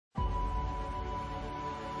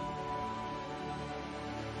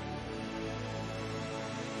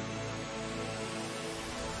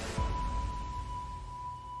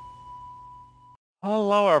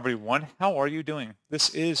Hello everyone, how are you doing?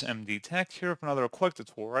 This is MD Tech here with another quick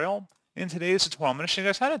tutorial. In today's tutorial, I'm going to show you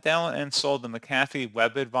guys how to download and install the McAfee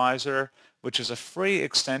WebAdvisor, which is a free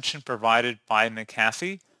extension provided by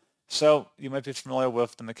McAfee. So you might be familiar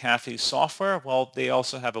with the McAfee software. Well, they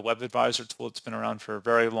also have a WebAdvisor tool that's been around for a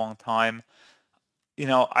very long time.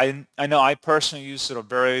 I know I personally used it a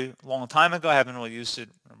very long time ago. I haven't really used it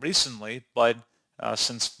recently, but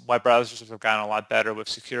since web browsers have gotten a lot better with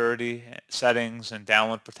security settings and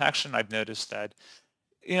download protection, I've noticed that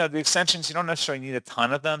the extensions, you don't necessarily need a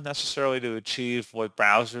ton of them necessarily to achieve what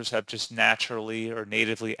browsers have just naturally or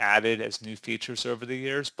natively added as new features over the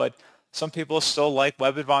years. But some people still like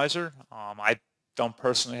WebAdvisor. I don't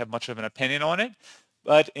personally have much of an opinion on it.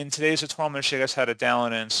 But in today's tutorial, I'm going to show you guys how to download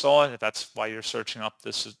and install it if that's why you're searching up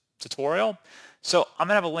this tutorial. So I'm going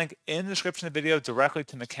to have a link in the description of the video directly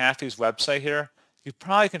to McAfee's website here. You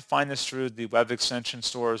probably can find this through the web extension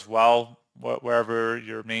store as well, wherever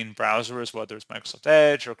your main browser is, whether it's Microsoft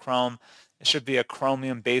Edge or Chrome. It should be a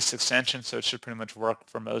Chromium-based extension, so it should pretty much work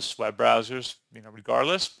for most web browsers,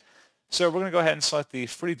 regardless. So we're going to go ahead and select the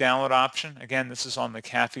free download option. Again, this is on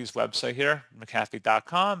McAfee's website here,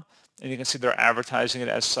 McAfee.com, and you can see they're advertising it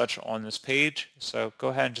as such on this page. So go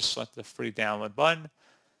ahead and just select the free download button.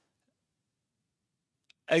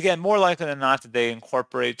 Again, more likely than not that they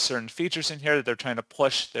incorporate certain features in here that they're trying to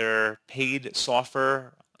push their paid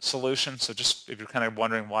software solution. So just if you're kind of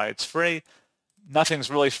wondering why it's free, nothing's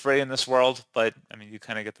really free in this world, but I mean, you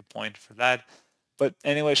kind of get the point for that. But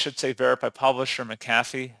anyway, it should say verify publisher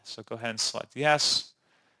McAfee. So go ahead and select yes.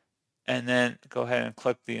 And then go ahead and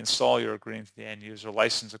click the install. You're agreeing to the end user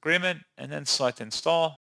license agreement, and then select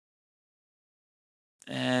install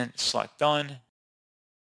and select done.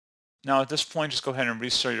 Now at this point, just go ahead and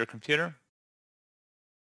restart your computer.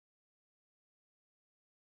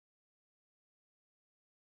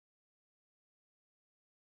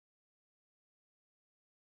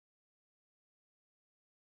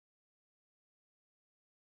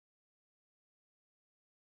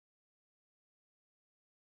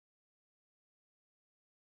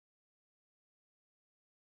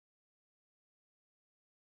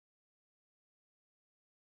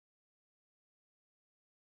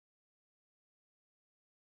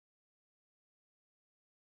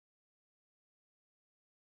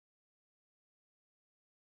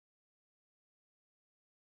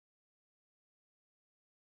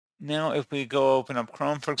 Now, if we go open up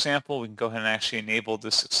Chrome, for example, we can go ahead and actually enable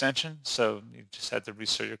this extension. So you just have to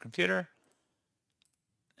restart your computer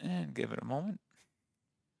and give it a moment.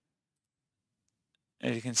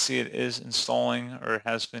 As you can see, it is installing or it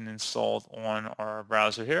has been installed on our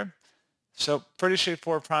browser here. So pretty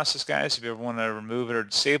straightforward process, guys. If you ever want to remove it or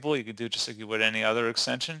disable it, you can do just like you would any other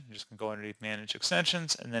extension. You just can go underneath Manage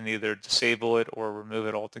Extensions and then either disable it or remove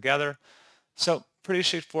it altogether. So pretty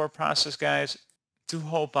straightforward process, guys. Do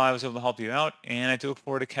hope I was able to help you out, and I do look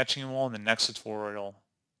forward to catching you all in the next tutorial.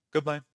 Goodbye.